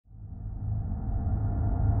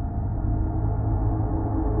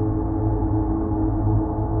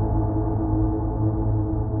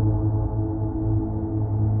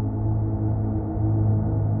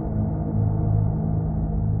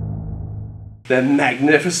the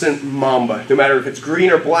magnificent Mamba. No matter if it's green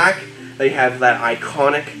or black, they have that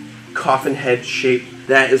iconic coffin head shape.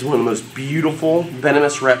 That is one of the most beautiful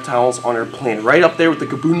venomous reptiles on our planet. Right up there with the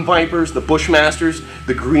gaboon vipers, the bushmasters,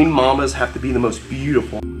 the green mambas have to be the most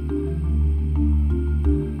beautiful.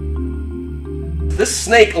 This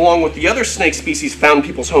snake, along with the other snake species found in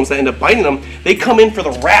people's homes that end up biting them, they come in for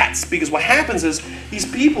the rats, because what happens is these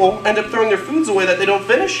people end up throwing their foods away that they don't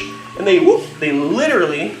finish, and they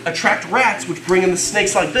literally attract rats, which bring in the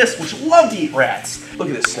snakes like this, which love to eat rats. Look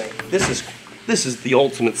at this snake. This is the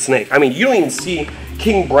ultimate snake. I mean, you don't even see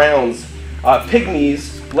king browns,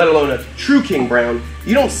 pygmies, let alone a true king brown.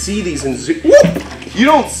 You don't see these in zoos. You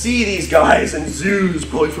don't see these guys in zoos,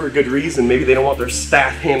 probably for a good reason. Maybe they don't want their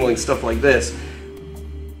staff handling stuff like this.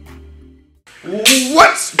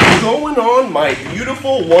 What's going on, my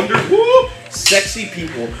beautiful, wonderful, sexy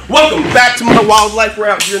people? Welcome back to my wildlife. We're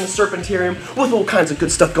out here in the Serpentarium with all kinds of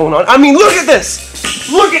good stuff going on. I mean, look at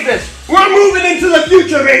this! Look at this! We're moving into the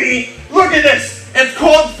future, baby! Look at this! It's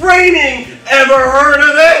called framing! Ever heard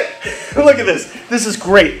of it? Look at this. This is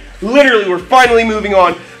great. Literally, we're finally moving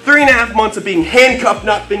on. 3.5 months of being handcuffed,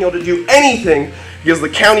 not being able to do anything because the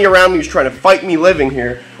county around me is trying to fight me living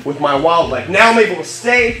here with my wildlife. Now I'm able to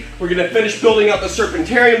stay. We're going to finish building out the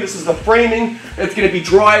Serpentarium. This is the framing. It's going to be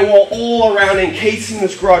drywall all around, encasing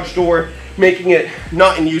this garage door, making it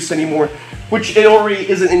not in use anymore, which it already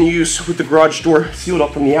isn't in use with the garage door sealed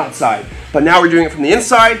up from the outside. But now we're doing it from the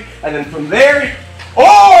inside, and then from there,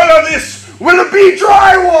 all of this will be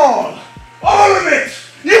drywall! All of it!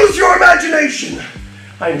 Use your imagination!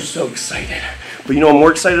 I am so excited. But you know what I'm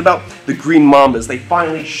more excited about? The green mambas. They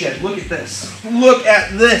finally shed. Look at this. Look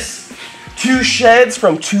at this. 2 sheds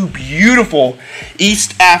from 2 beautiful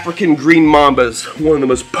East African green mambas. One of the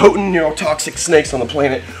most potent neurotoxic snakes on the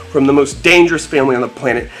planet, from the most dangerous family on the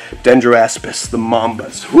planet, Dendroaspis, the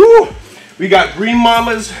mambas. Woo! We got green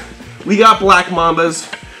mambas, we got black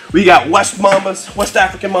mambas, we got West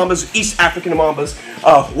African mambas, East African mambas,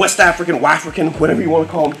 West African, Wafrican, whatever you want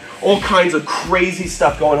to call them. All kinds of crazy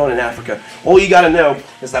stuff going on in Africa. All you got to know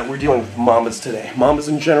is that we're dealing with mambas today. Mambas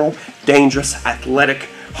in general, dangerous, athletic,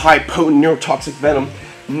 high potent neurotoxic venom.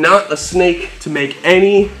 Not a snake to make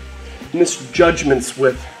any misjudgments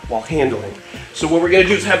with while handling. So what we're going to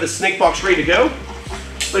do is have the snake box ready to go.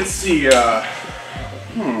 Let's see.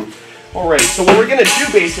 Alright, so what we're going to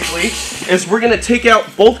do basically is we're going to take out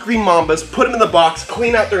both green mambas, put them in the box,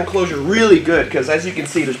 clean out their enclosure really good, because as you can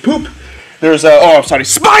see, there's poop, there's,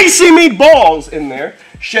 spicy meatballs in there,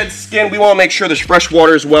 shed skin. We want to make sure there's fresh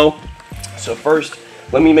water as well. So first,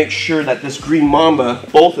 let me make sure that this green mamba,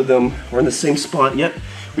 both of them are in the same spot. Yep,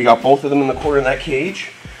 we got both of them in the corner of that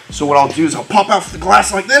cage. So what I'll do is I'll pop out the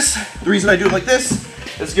glass like this. The reason I do it like this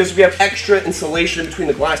is because we have extra insulation between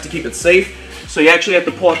the glass to keep it safe. So you actually have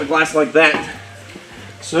to pull out the glass like that.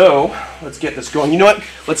 So let's get this going. You know what?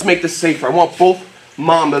 Let's make this safer. I want both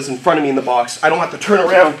mambas in front of me in the box. I don't have to turn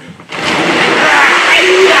around.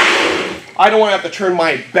 I don't want to have to turn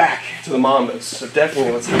my back to the mambas. So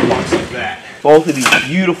definitely let's have a box like that. Both of these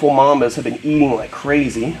beautiful mambas have been eating like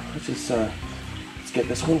crazy. Let's get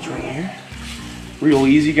this one right here. Real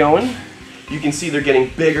easy going. You can see they're getting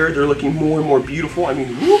bigger. They're looking more and more beautiful. I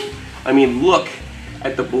mean, whoop. I mean, look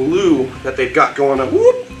at the blue that they've got going on.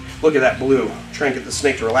 Whoop. Look at that blue. Try and get the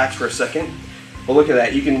snake to relax for a second. But look at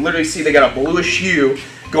that. You can literally see they got a bluish hue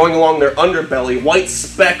going along their underbelly, white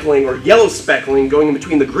speckling or yellow speckling going in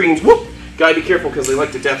between the greens. Whoop. Gotta be careful because they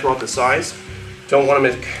like to death roll at the size. Don't want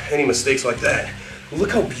to make any mistakes like that. Look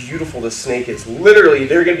how beautiful this snake is. Literally,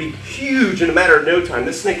 they're going to be huge in a matter of no time.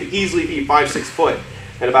 This snake could easily be 5-6 foot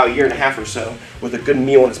in about 1.5 years or so with a good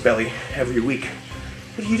meal in its belly every week.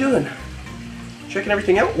 What are you doing? Checking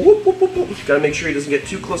everything out? Whoop, whoop, whoop, whoop. Got to make sure he doesn't get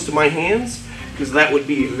too close to my hands, because that would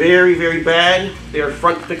be very, very bad. They are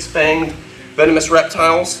front fixed-fanged venomous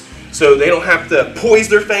reptiles, so they don't have to poise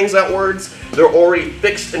their fangs outwards. They're already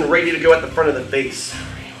fixed and ready to go at the front of the face.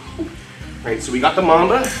 Alright, so we got the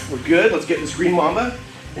mamba. We're good. Let's get this green mamba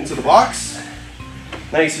into the box.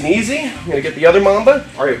 Nice and easy. I'm going to get the other mamba.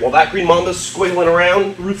 Alright, while that green mamba's squiggling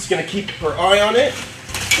around, Ruth's going to keep her eye on it.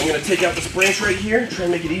 I'm going to take out this branch right here, try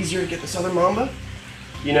and make it easier to get this other mamba.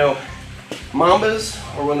 You know, mambas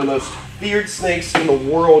are one of the most feared snakes in the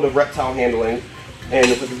world of reptile handling, and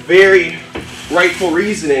with very rightful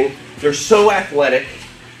reasoning. They're so athletic,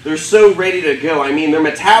 they're so ready to go. I mean, their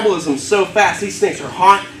metabolism's so fast. These snakes are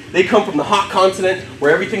hot. They come from the hot continent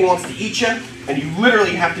where everything wants to eat you, and you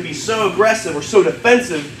literally have to be so aggressive or so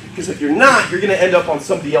defensive, because if you're not, you're going to end up on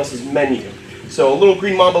somebody else's menu. So a little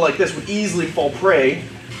green mamba like this would easily fall prey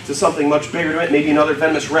to something much bigger than it, maybe another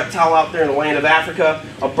venomous reptile out there in the land of Africa,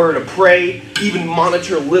 a bird of prey, even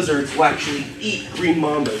monitor lizards will actually eat green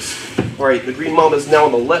mambas. All right, the green mamba is now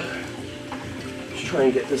on the lip. Let's try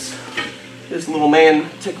and get this little man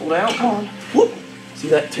tickled out. Come on. Whoop. See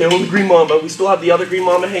that tail of the green mamba? We still have the other green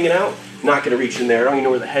mamba hanging out. Not going to reach in there. I don't even know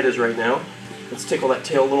where the head is right now. Let's tickle that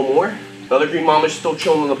tail a little more. The other green mamba is still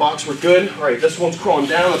chilling in the box. We're good. All right, this one's crawling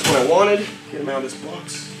down. That's what I wanted. Get him out of this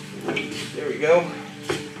box. There we go.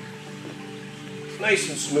 Nice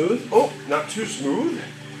and smooth. Oh, not too smooth.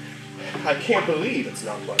 I can't believe it's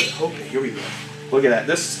not butter. Okay, here we go. Look at that.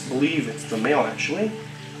 This, I believe it's the male actually.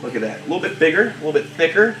 Look at that. A little bit bigger, a little bit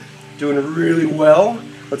thicker. Doing really well.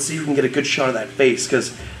 Let's see if we can get a good shot of that face,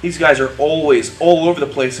 because these guys are always all over the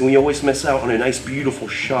place and we always miss out on a nice beautiful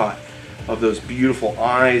shot of those beautiful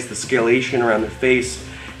eyes, the scalation around their face,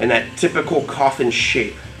 and that typical coffin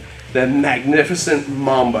shape. The magnificent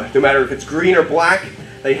mamba. No matter if it's green or black,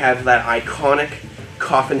 they have that iconic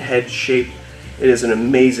coffin head shape. It is an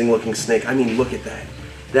amazing looking snake. I mean, look at that.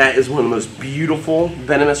 That is one of the most beautiful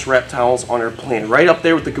venomous reptiles on our planet. Right up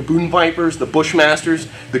there with the gaboon vipers, the bushmasters,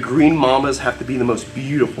 the green mambas have to be the most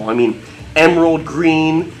beautiful. I mean, emerald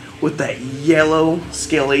green with that yellow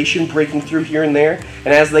scalation breaking through here and there.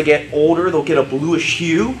 And as they get older, they'll get a bluish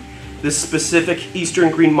hue. This specific eastern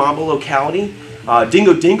green mamba locality,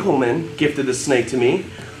 Dingo Dinkelman gifted this snake to me,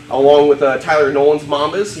 along with Tyler Nolan's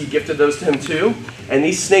mambas. He gifted those to him too. And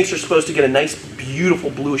these snakes are supposed to get a nice,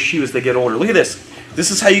 beautiful bluish hue as they get older. Look at this. This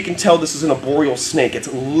is how you can tell this is an arboreal snake. It's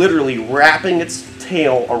literally wrapping its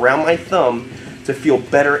tail around my thumb to feel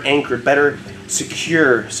better anchored, better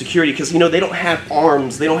security, because you know they don't have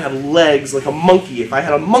arms, they don't have legs like a monkey. If I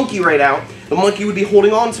had a monkey right out, the monkey would be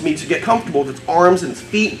holding on to me to get comfortable with its arms and its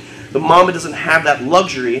feet. The mamba doesn't have that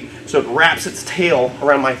luxury, so it wraps its tail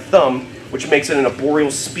around my thumb, which makes it an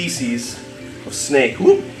arboreal species of snake.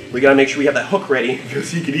 Woo! We gotta make sure we have that hook ready,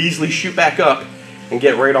 because he could easily shoot back up and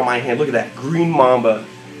get right on my hand. Look at that green mamba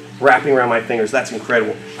wrapping around my fingers. That's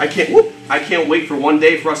incredible. I can't wait for one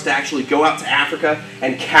day for us to actually go out to Africa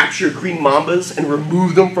and capture green mambas and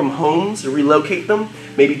remove them from homes and relocate them.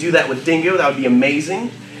 Maybe do that with Dingo. That would be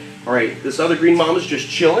amazing. All right, this other green mamba's just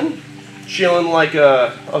chilling like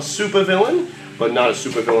a supervillain, but not a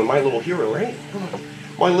supervillain. My little hero, right?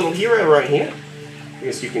 My little hero right here. I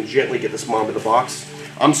guess you can gently get this mamba in the box.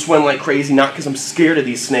 I'm sweating like crazy, not because I'm scared of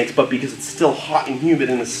these snakes, but because it's still hot and humid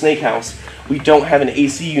in the snake house. We don't have an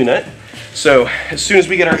AC unit, so as soon as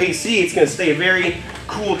we get our AC, it's going to stay a very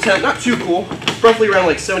cool temp, not too cool, roughly around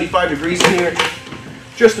like 75 degrees in here,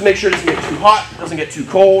 just to make sure it doesn't get too hot, doesn't get too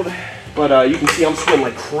cold. But you can see I'm sweating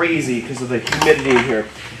like crazy because of the humidity in here.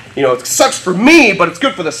 You know, it sucks for me, but it's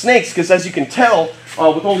good for the snakes, because as you can tell,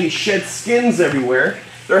 with all these shed skins everywhere,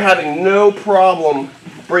 they're having no problem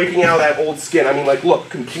breaking out of that old skin. I mean, like, look,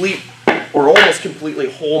 complete or almost completely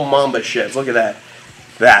whole mamba sheds. Look at that.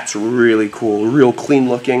 That's really cool. Real clean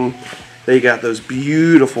looking. They got those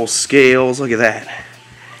beautiful scales. Look at that.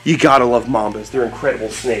 You gotta love mambas. They're incredible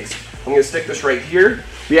snakes. I'm gonna stick this right here.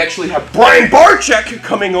 We actually have Brian Barczyk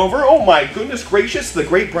coming over. Oh my goodness gracious. The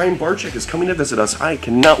great Brian Barczyk is coming to visit us. I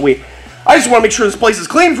cannot wait. I just want to make sure this place is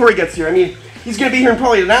clean before he gets here. I mean, he's gonna be here in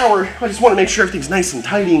probably an hour. I just want to make sure everything's nice and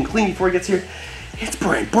tidy and clean before he gets here. It's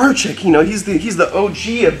Brian Barczyk, you know, he's the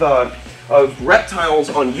OG of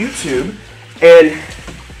reptiles on YouTube, and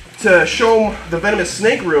to show him the venomous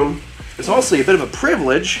snake room is honestly a bit of a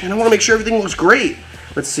privilege, and I want to make sure everything looks great.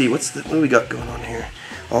 Let's see, what do we got going on here?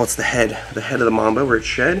 Oh, it's the head of the mamba where it's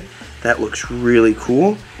shed. That looks really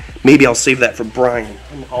cool. Maybe I'll save that for Brian.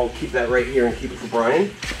 I'll keep that right here and keep it for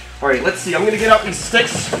Brian. All right, let's see. I'm gonna get out these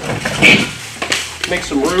sticks, make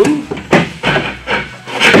some room.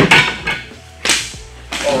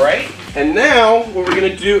 Alright, and now what we're going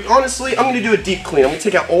to do, honestly, I'm going to do a deep clean. I'm going to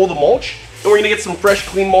take out all the mulch, and we're going to get some fresh,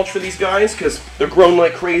 clean mulch for these guys, because they're growing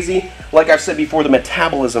like crazy. Like I've said before, the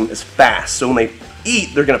metabolism is fast, so when they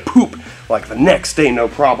eat, they're going to poop like the next day, no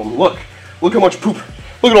problem. Look how much poop.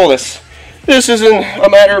 Look at all this. This is in a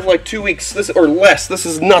matter of like 2 weeks, or less. This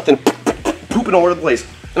is nothing. Pooping all over the place.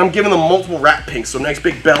 And I'm giving them multiple rat pinks, so nice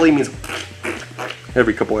big belly means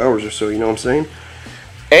every couple hours or so, you know what I'm saying?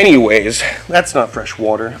 Anyways, that's not fresh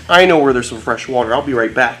water. I know where there's some fresh water. I'll be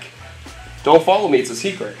right back. Don't follow me, it's a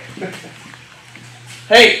secret.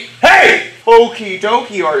 Hey! Okie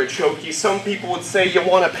dokie, artichoke. Some people would say you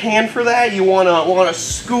want a pan for that? You want a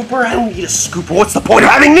scooper? I don't need a scooper. What's the point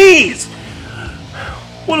of having these?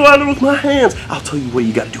 What do I do with my hands? I'll tell you what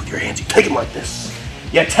you gotta do with your hands. You take them like this.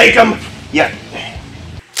 You take them,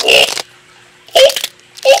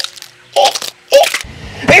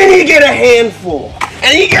 and you get a handful.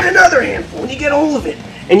 And you get another handful, and you get all of it.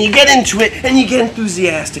 and you get into it and you get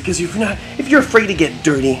enthusiastic, because if you're afraid to get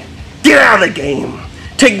dirty, get out of the game.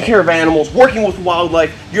 Taking care of animals, working with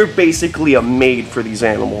wildlife, you're basically a maid for these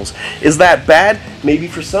animals. Is that bad? Maybe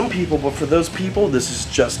for some people, but for those people, this is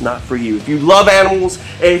just not for you. If you love animals,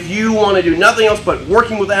 if you want to do nothing else but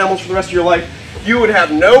working with animals for the rest of your life, you would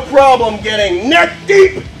have no problem getting neck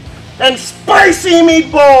deep and spicy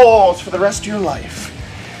meatballs for the rest of your life.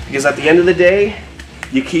 Because at the end of the day,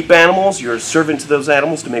 you keep animals, you're a servant to those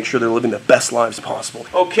animals to make sure they're living the best lives possible.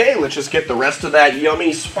 Okay, let's just get the rest of that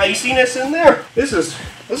yummy spiciness in there. This is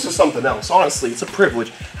something else. Honestly, it's a privilege.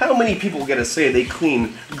 How many people get to say they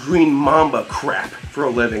clean green Mamba crap for a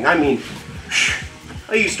living? I mean,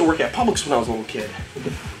 I used to work at Publix when I was a little kid.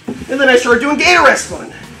 And then I started doing gator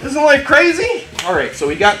wrestling. Isn't life crazy? All right, so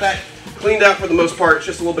we got that cleaned out for the most part. It's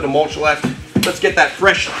just a little bit of mulch left. Let's get that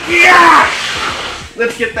fresh. Yeah!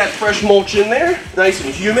 Let's get that fresh mulch in there, nice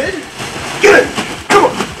and humid. Get it! Come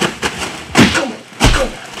on! Come on! Come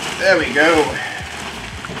on! There we go.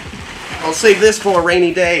 I'll save this for a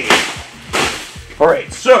rainy day.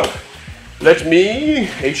 Alright, so, let me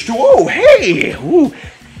H2O. Hey! Ooh.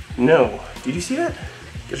 No. Did you see that?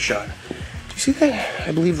 Get a shot. Did you see that?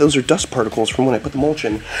 I believe those are dust particles from when I put the mulch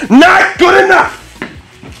in. Not good enough!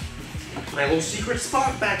 My little secret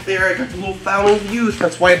spot back there. I got the little fountain of youth.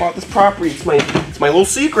 That's why I bought this property. It's my little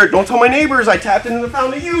secret. Don't tell my neighbors I tapped into the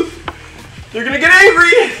fountain of youth. They're gonna get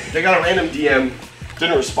angry. I got a random DM.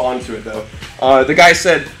 Didn't respond to it though. The guy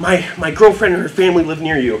said, my girlfriend and her family live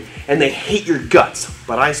near you, and they hate your guts,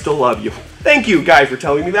 but I still love you. Thank you, guy, for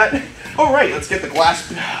telling me that. All right, let's get the glass.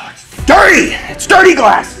 It's dirty. It's dirty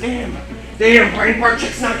glass. Damn, Brian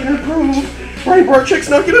Barczyk's not gonna approve. Brian Barczyk's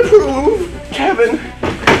not gonna approve. Kevin.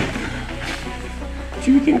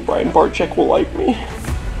 Do you think Brian Barczyk will like me?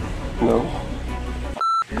 No.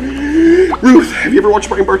 Ruth, have you ever watched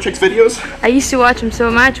Brian Barczyk's videos? I used to watch him so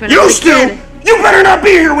much when I was a kid. You better not be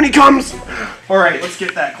here when he comes! Alright, let's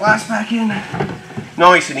get that glass back in.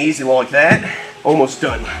 Nice and easy like that. Almost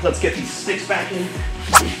done. Let's get these sticks back in.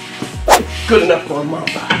 Good enough for a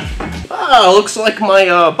Mamba. Ah, looks like my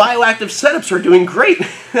bioactive setups are doing great.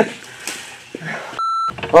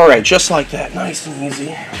 Alright, just like that, nice and easy.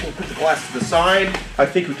 I'm gonna put the glass to the side. I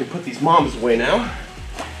think we can put these Mambas away now.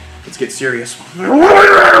 Let's get serious.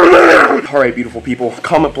 Alright, beautiful people,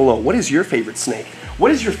 comment below. What is your favorite snake?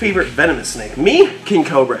 What is your favorite venomous snake? Me? King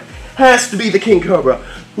Cobra. Has to be the King Cobra.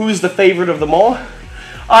 Who's the favorite of them all?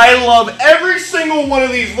 I love every single one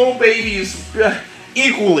of these little babies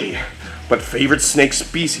equally. But favorite snake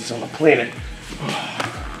species on the planet?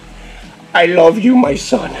 I love you, my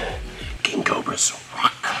son. King Cobras.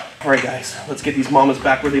 Alright guys, let's get these Mamas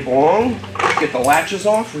back where they belong. Get the latches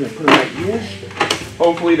off, we're going to put them right here.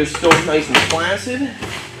 Hopefully they're still nice and placid.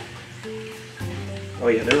 Oh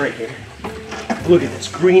yeah, they're right here. Look at this,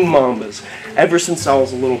 green Mambas. Ever since I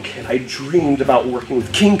was a little kid, I dreamed about working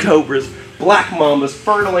with King Cobras, black Mambas,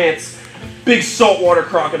 fertile ants, big saltwater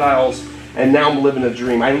crocodiles, and now I'm living a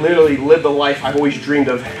dream. I literally lived the life I've always dreamed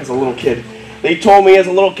of as a little kid. They told me as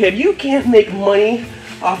a little kid, you can't make money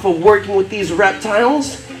off of working with these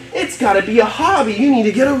reptiles. It's gotta be a hobby. You need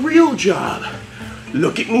to get a real job.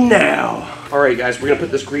 Look at me now. Alright guys, we're gonna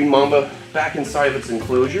put this green Mamba back inside of its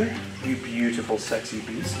enclosure. You beautiful, sexy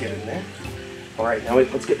beast. Get in there. Alright, now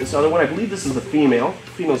let's get this other one. I believe this is the female.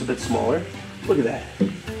 The female's a bit smaller. Look at that.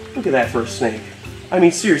 Look at that for a snake. I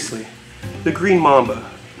mean, seriously. The green Mamba.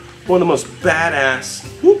 One of the most badass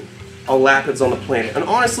elapids on the planet. And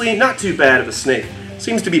honestly, not too bad of a snake.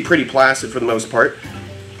 Seems to be pretty placid for the most part.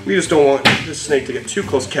 We just don't want this snake to get too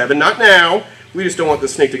close, Kevin. Not now. We just don't want the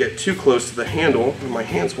snake to get too close to the handle. My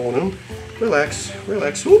hand's holding him. Relax,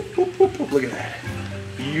 relax. Whoop, whoop, whoop, whoop. Look at that.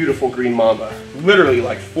 Beautiful green Mamba. Literally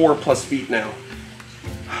like 4+ feet now.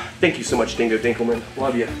 Thank you so much, Dingo Dinkelman.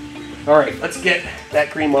 Love you. Alright, let's get that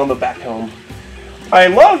green Mamba back home. I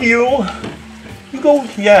love you! You go,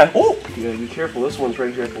 yeah. Oh, you gotta be careful. This one's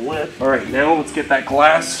right here at the lip. Alright, now let's get that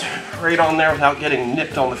glass right on there without getting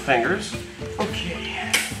nipped on the fingers. Okay.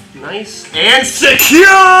 Nice and secure!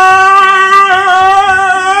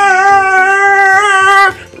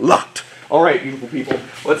 Locked. Alright, beautiful people.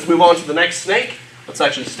 Let's move on to the next snake. Let's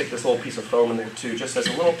actually stick this little piece of foam in there too, just as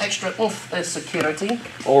a little extra oomph of security.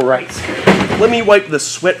 Alright. Let me wipe the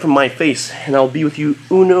sweat from my face, and I'll be with you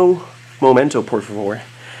uno momento, por favor.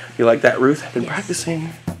 You like that, Ruth? Been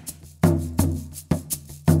practicing.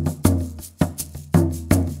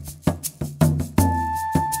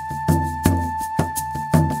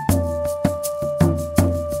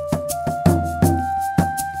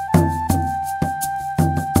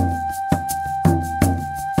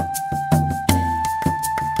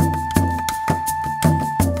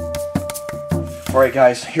 right,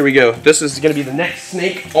 guys, here we go. This is going to be the next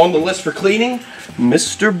snake on the list for cleaning.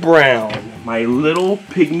 Mr. Brown, my little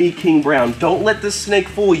pygmy king brown. Don't let this snake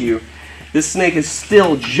fool you. This snake is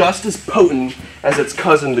still just as potent as its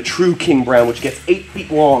cousin, the true king brown, which gets 8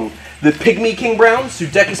 feet long. The pygmy king brown,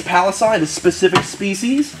 Pseudechis pallasii, the specific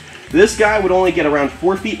species, this guy would only get around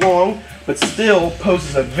 4 feet long, but still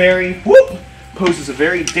poses a very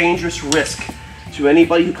dangerous risk to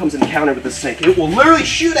anybody who comes in encounter with this snake. It will literally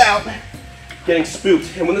shoot out, getting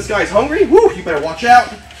spooked. And when this guy's hungry, whoo, you better watch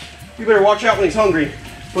out. You better watch out when he's hungry.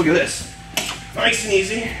 Look at this. Nice and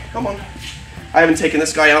easy. Come on. I haven't taken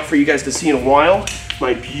this guy out for you guys to see in a while.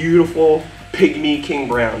 My beautiful pygmy king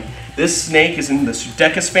brown. This snake is in the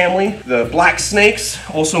Pseudechis family, the black snakes,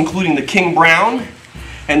 also including the king brown.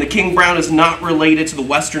 And the king brown is not related to the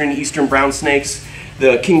western and eastern brown snakes.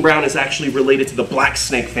 The king brown is actually related to the black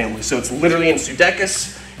snake family. So it's literally in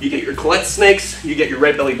Pseudechis. You get your collet snakes, you get your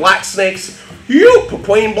red-bellied black snakes,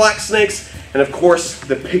 Papuan black snakes, and of course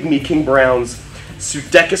the pygmy king browns,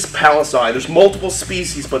 Pseudechis pallasii. There's multiple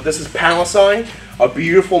species, but this is pallasii, a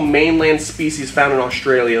beautiful mainland species found in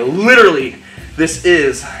Australia. Literally, this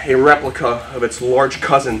is a replica of its large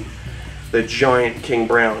cousin, the giant king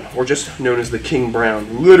brown, or just known as the king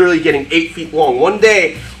brown, literally getting 8 feet long. One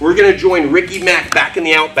day, we're going to join Ricky Mack back in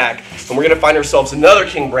the outback, and we're going to find ourselves another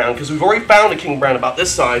king brown, because we've already found a king brown about this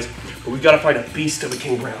size, but we've got to find a beast of a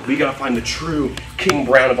king brown. We've got to find the true king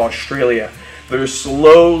brown of Australia. They're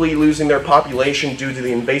slowly losing their population due to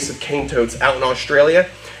the invasive cane toads out in Australia.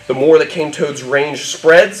 The more the cane toads' range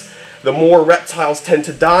spreads, the more reptiles tend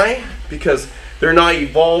to die, because they're not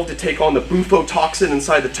evolved to take on the bufotoxin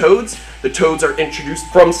inside the toads. The toads are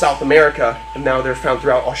introduced from South America, and now they're found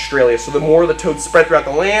throughout Australia. So the more the toads spread throughout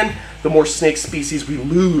the land, the more snake species we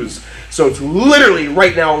lose. So it's literally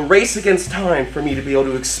right now a race against time for me to be able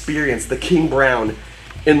to experience the king brown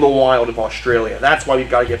in the wild of Australia. That's why we've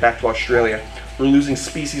got to get back to Australia. We're losing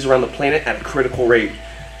species around the planet at a critical rate,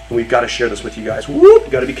 and we've got to share this with you guys. Whoop!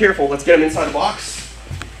 Got to be careful. Let's get them inside the box.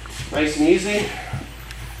 Nice and easy.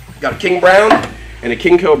 Got a king brown and a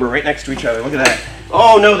king cobra right next to each other. Look at that.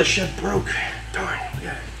 Oh no, the shed broke. Darn. Look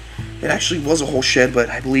at it. It actually was a whole shed, but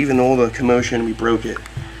I believe in all the commotion we broke it.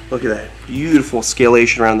 Look at that. Beautiful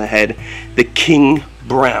scalation around the head. The king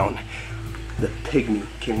brown. The pygmy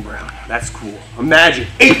king brown. That's cool. Imagine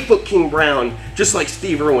 8-foot king brown, just like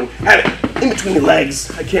Steve Irwin. Have it in between your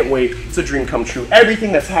legs. I can't wait. It's a dream come true.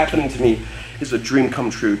 Everything that's happening to me is a dream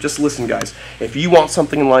come true. Just listen, guys. If you want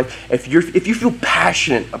something in life, if you feel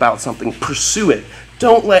passionate about something, pursue it.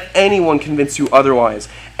 Don't let anyone convince you otherwise.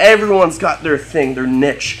 Everyone's got their thing, their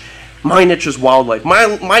niche. My niche is wildlife.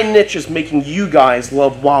 My niche is making you guys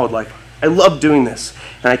love wildlife. I love doing this,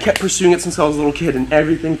 and I kept pursuing it since I was a little kid, and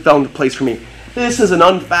everything fell into place for me. This is an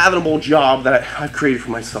unfathomable job that I've created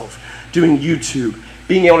for myself. Doing YouTube,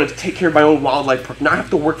 being able to take care of my own wildlife park, not have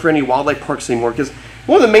to work for any wildlife parks anymore, because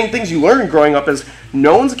one of the main things you learn growing up is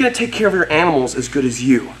no one's going to take care of your animals as good as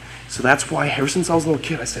you. So that's why ever since I was a little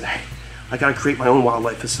kid, I said, hey, I got to create my own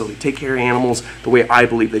wildlife facility, take care of animals the way I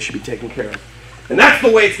believe they should be taken care of. And that's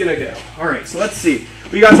the way it's going to go. All right, so let's see.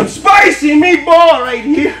 We got some spicy meatball right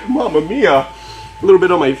here. Mamma mia. A little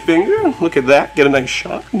bit on my finger. Look at that. Get a nice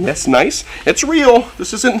shot. That's nice. It's real.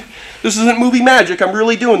 This isn't movie magic. I'm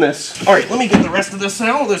really doing this. All right, let me get the rest of this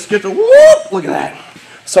out. Let's get the whoop. Look at that.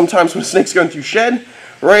 Sometimes when a snake's going through shed,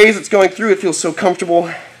 rays it's going through, it feels so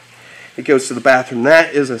comfortable. It goes to the bathroom.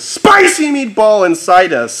 That is a spicy meatball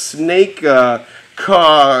inside a snake shed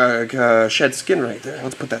skin right there.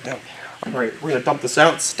 Let's put that down. All right, we're going to dump this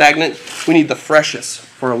out. It's stagnant. We need the freshest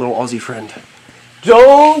for our little Aussie friend.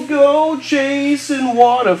 Don't go chasing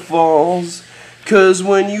waterfalls, 'cause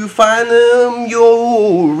when you find them,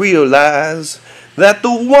 you'll realize that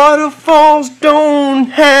the waterfalls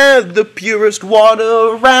don't have the purest water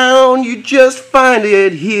around. You just find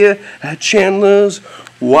it here at Chandler's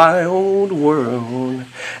Wild World.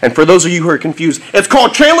 And for those of you who are confused, it's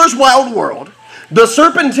called Chandler's Wild World. The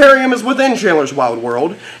Serpentarium is within Chandler's Wild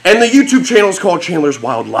World, and the YouTube channel is called Chandler's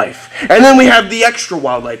Wildlife. And then we have the Extra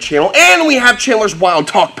Wildlife channel, and we have Chandler's Wild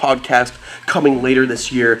Talk podcast coming later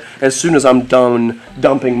this year, as soon as I'm done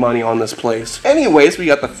dumping money on this place. Anyways, we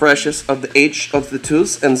got the freshest of the H of the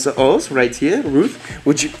T's and the O's right here. Ruth,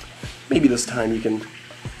 would you, maybe this time you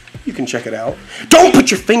can check it out. Don't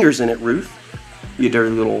put your fingers in it, Ruth. You dirty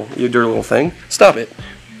little thing. Stop it.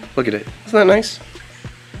 Look at it. Isn't that nice?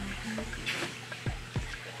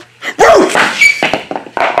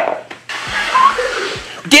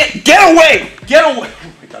 Get away! Get away!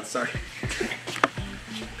 Oh my God, sorry.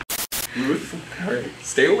 Ruth, all right,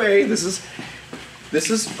 stay away. This is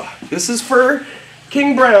for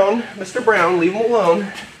King Brown, Mr. Brown. Leave him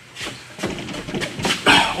alone.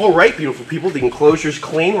 All right, beautiful people, the enclosure's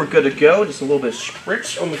clean. We're good to go. Just a little bit of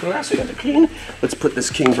spritz on the glass. We got to clean. Let's put this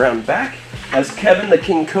king brown back. As Kevin, the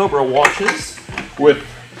king cobra, watches with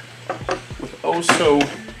oh so...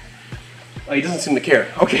 Oh, he doesn't seem to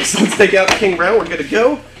care. Okay, so let's take out the king brown. We're good to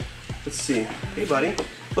go. Let's see. Hey, buddy.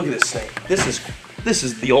 Look at this snake. This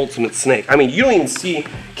is the ultimate snake. I mean, you don't even see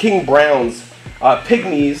king browns,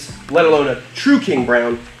 pygmies, let alone a true king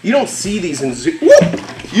brown. You don't see these in zoos.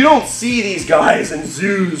 You don't see these guys in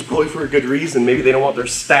zoos, probably for a good reason. Maybe they don't want their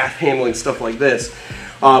staff handling stuff like this.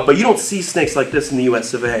 But you don't see snakes like this in the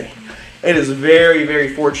US of A. It is very,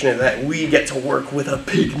 very fortunate that we get to work with a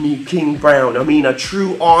pygmy king brown. I mean, a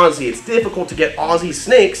true Aussie. It's difficult to get Aussie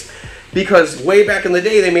snakes because way back in the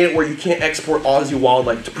day, they made it where you can't export Aussie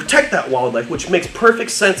wildlife to protect that wildlife, which makes perfect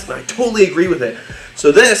sense, and I totally agree with it.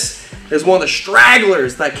 So this is one of the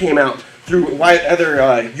stragglers that came out through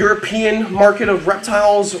either European market of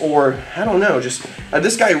reptiles or, I don't know, just,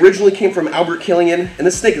 this guy originally came from Albert Killian, and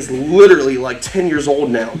this snake is literally like 10 years old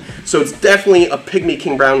now. So it's definitely a pygmy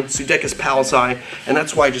king brown, Pseudechis pallasii, and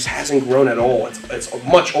that's why it just hasn't grown at all. It's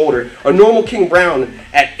much older. A normal king brown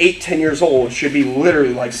at 8-10 years old should be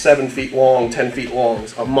literally like 7 feet long, 10 feet long.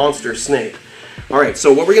 It's a monster snake. All right,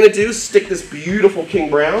 so what we're gonna do is stick this beautiful king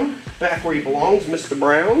brown back where he belongs, Mr.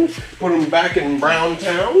 Brown. Put him back in Brown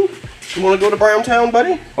Town. You want to go to Brown Town,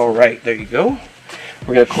 buddy? All right, there you go.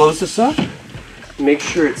 We're going to close this up. Make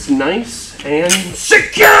sure it's nice and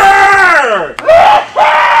secure!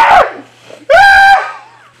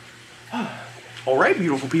 All right,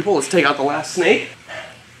 beautiful people, let's take out the last snake.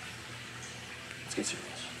 Let's get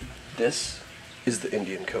serious. This is the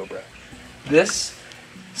Indian cobra. This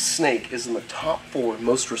snake is in the top 4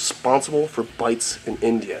 most responsible for bites in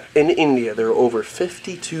India. In India, there are over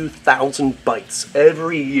 52,000 bites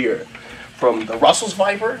every year from the Russell's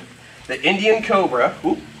viper, the Indian cobra,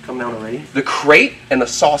 coming out already, the crate, and the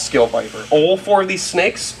sawscale viper. All 4 of these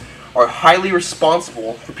snakes are highly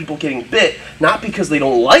responsible for people getting bit, not because they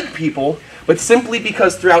don't like people, but simply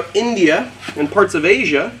because throughout India and parts of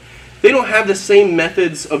Asia, they don't have the same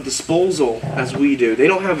methods of disposal as we do. They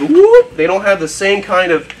don't have the same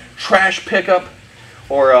kind of trash pickup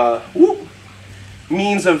or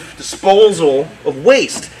means of disposal of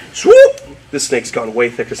waste. This snake's gone way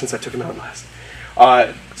thicker since I took him out last.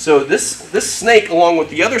 So this snake, along with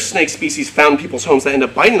the other snake species found in people's homes that end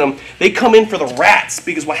up biting them, they come in for the rats,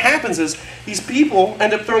 because what happens is these people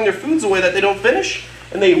end up throwing their foods away that they don't finish,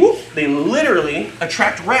 and they literally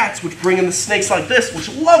attract rats, which bring in the snakes like this, which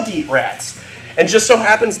love to eat rats. And just so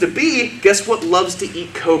happens to be, guess what loves to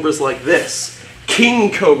eat cobras like this?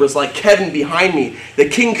 King cobras like Kevin behind me. The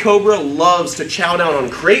king cobra loves to chow down on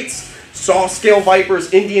crates. Sawscale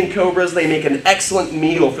vipers, Indian cobras, they make an excellent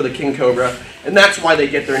meal for the king cobra. And that's why they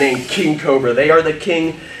get their name, king cobra. They are the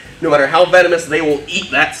king. No matter how venomous, they will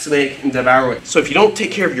eat that snake and devour it. So if you don't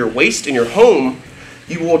take care of your waste in your home,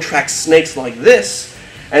 you will attract snakes like this.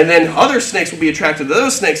 And then other snakes will be attracted to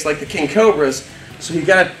those snakes like the king cobras. So you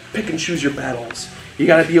gotta pick and choose your battles. You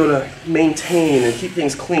gotta be able to maintain and keep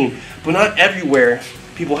things clean. But not everywhere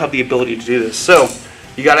people have the ability to do this. So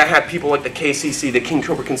you gotta have people like the KCC, the King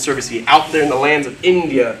Cobra Conservancy, out there in the lands of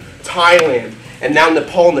India, Thailand, and now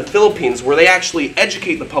Nepal and the Philippines, where they actually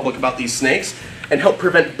educate the public about these snakes and help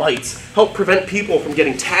prevent bites, help prevent people from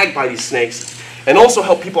getting tagged by these snakes, and also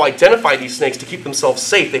help people identify these snakes to keep themselves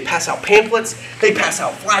safe. They pass out pamphlets, they pass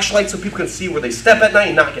out flashlights so people can see where they step at night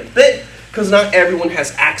and not get bit, because not everyone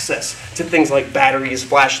has access to things like batteries,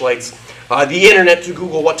 flashlights, the internet to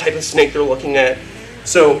Google what type of snake they're looking at.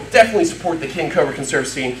 So definitely support the King Cobra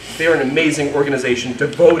Conservancy. They are an amazing organization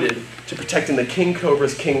devoted to protecting the King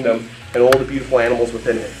Cobra's kingdom and all the beautiful animals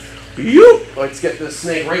within it. Let's get this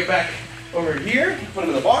snake right back over here, put him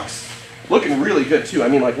in the box. Looking really good too. I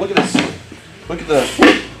mean, like, look at this. Look at that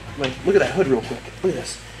hood real quick. Look at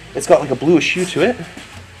this. It's got like a bluish hue to it.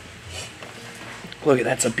 Look at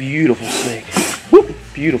that's a beautiful snake. Whoop,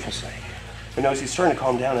 beautiful snake. I notice he's starting to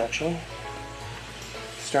calm down actually.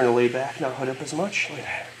 Starting to lay back, not hood up as much. Look at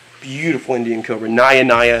that. Beautiful Indian cobra.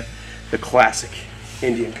 Naya, the classic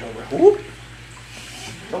Indian cobra. Whoop.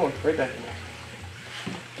 Come on, right back in there.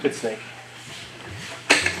 Good snake.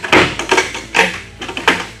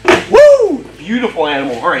 Woo! Beautiful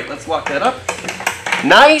animal. All right, let's lock that up.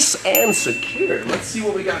 Nice and secure. Let's see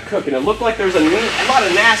what we got cooking. It looked like there's a lot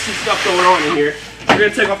of nasty stuff going on in here. We're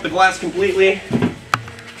going to take off the glass completely,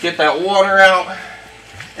 get that water out.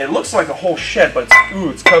 It looks like a whole shed, but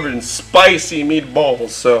it's covered in spicy meatballs.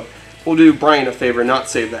 So we'll do Brian a favor and not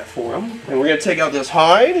save that for him. And we're going to take out this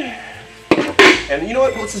hide. And you know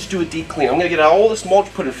what? Let's just do a deep clean. I'm gonna get out all this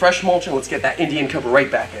mulch, put in fresh mulch, and let's get that Indian cobra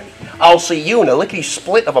right back in. I'll see you in a lickety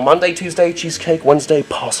split of a Monday, Tuesday, cheesecake, Wednesday,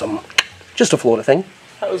 possum. Just a Florida thing.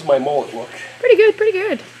 How does my mullet look? Pretty good, pretty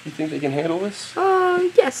good. You think they can handle this?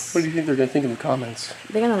 Yes. What do you think they're gonna think in the comments?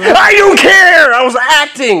 They're gonna love I don't care! I was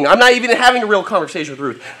acting! I'm not even having a real conversation with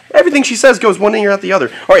Ruth. Everything she says goes one ear out the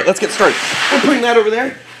other. Alright, let's get started. We're putting that over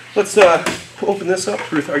there. Let's open this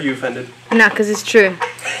up. Ruth, are you offended? No, because it's true.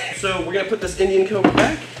 So we're gonna put this Indian cobra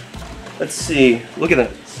back. Let's see. Look at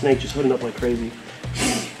that snake just hooding up like crazy.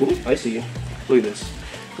 Ooh, I see you. Look at this.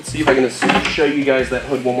 Let's see if I can show you guys that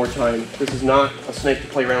hood one more time. This is not a snake to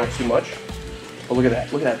play around with too much. But look at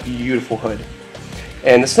that. Look at that beautiful hood.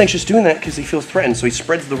 And the snake's just doing that because he feels threatened. So he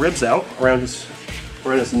spreads the ribs out around his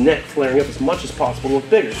neck, flaring up as much as possible to look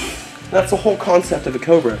bigger. And that's the whole concept of a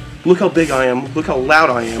cobra. Look how big I am. Look how loud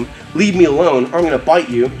I am. Leave me alone, or I'm going to bite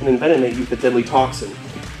you and envenenate you with a deadly toxin.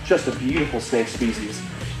 Just a beautiful snake species.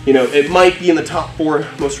 You know, it might be in the top 4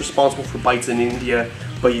 most responsible for bites in India,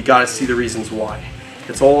 but you got to see the reasons why.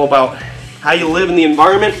 It's all about how you live in the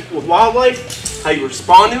environment with wildlife, how you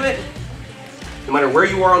respond to it. No matter where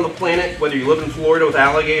you are on the planet, whether you live in Florida with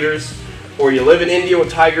alligators, or you live in India with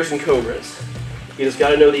tigers and cobras, you just got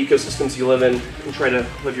to know the ecosystems you live in and try to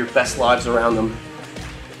live your best lives around them.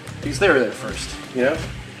 Because they were there first, you know?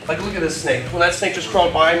 Like, look at this snake. When that snake just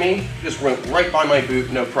crawled by me, just went right by my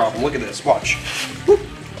boot, no problem. Look at this, watch. Whoop.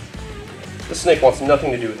 This snake wants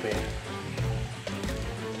nothing to do with me.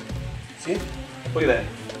 See? Look at that.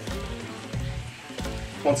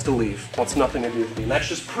 Wants to leave, wants nothing to do with me. And that's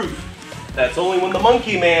just proof that it's only when the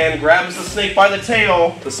monkey man grabs the snake by the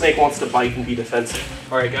tail, the snake wants to bite and be defensive.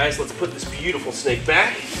 All right, guys, let's put this beautiful snake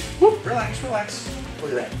back. Whoop, relax, relax.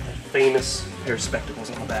 Look at that famous pair of spectacles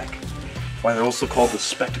on the back. Why they're also called the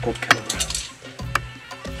spectacled cobra.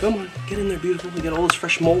 Come on, get in there, beautiful. We got all this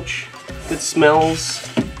fresh mulch, good smells.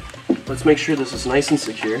 Let's make sure this is nice and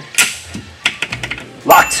secure.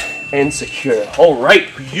 Locked and secure. All right,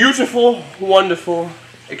 beautiful, wonderful,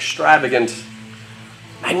 extravagant,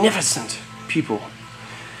 magnificent people.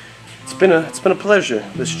 It's been a pleasure,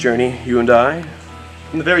 this journey, you and I.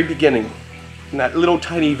 From the very beginning, in that little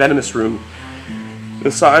tiny venomous room,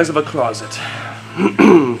 the size of a closet.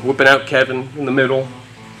 Whipping out Kevin in the middle.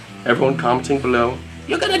 Everyone commenting below,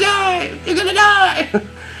 "You're gonna die! You're gonna die!"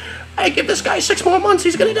 I give this guy 6 more months,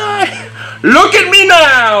 he's gonna die. Look at me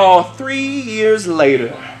now! 3 years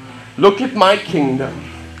later. Look at my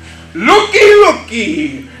kingdom. Looky,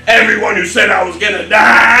 looky! Everyone who said I was gonna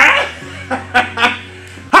die!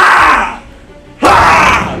 Ha!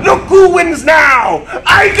 Ha! Look who wins now!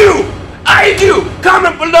 I do! I do!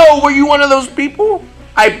 Comment below, were you one of those people?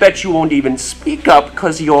 I bet you won't even speak up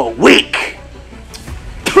because you're weak.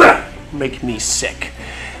 Make me sick.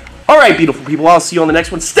 Alright, beautiful people, I'll see you on the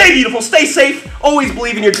next one. Stay beautiful, stay safe, always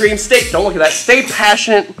believe in your dreams. Don't look at that, stay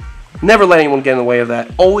passionate. Never let anyone get in the way of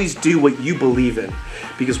that. Always do what you believe in.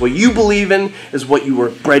 Because what you believe in is what you were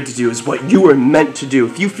bred to do, is what you were meant to do.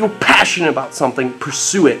 If you feel passionate about something,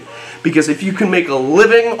 pursue it. Because if you can make a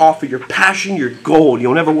living off of your passion, you're gold.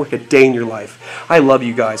 You'll never work a day in your life. I love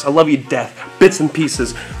you guys. I love you to death. Bits and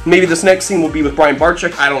pieces. Maybe this next scene will be with Brian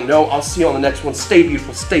Barczyk. I don't know. I'll see you on the next one. Stay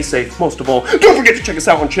beautiful. Stay safe. Most of all, don't forget to check us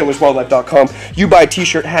out on CHANDLER'sWildlife.com. You buy a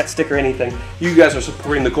t-shirt, hat, sticker, anything. You guys are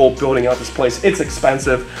supporting the goal building out this place. It's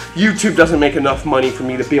expensive. YouTube doesn't make enough money for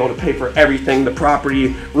me to be able to pay for everything. The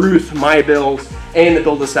property, Ruth, my bills, and to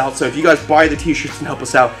build this out. So if you guys buy the t-shirts and help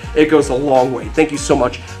us out, it goes a long way. Thank you so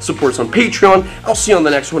much. Support us on Patreon. I'll see you on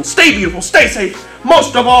the next one. Stay beautiful, stay safe.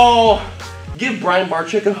 Most of all, give Brian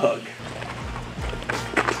Barczyk a hug.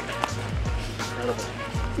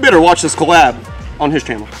 You better watch this collab on his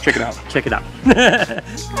channel. Check it out. Check it out.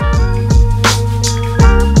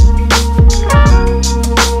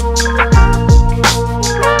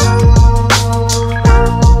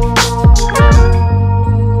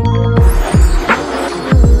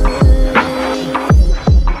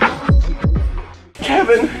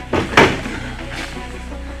 Kevin,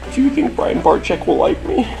 do you think Brian Barczyk will like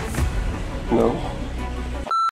me? No.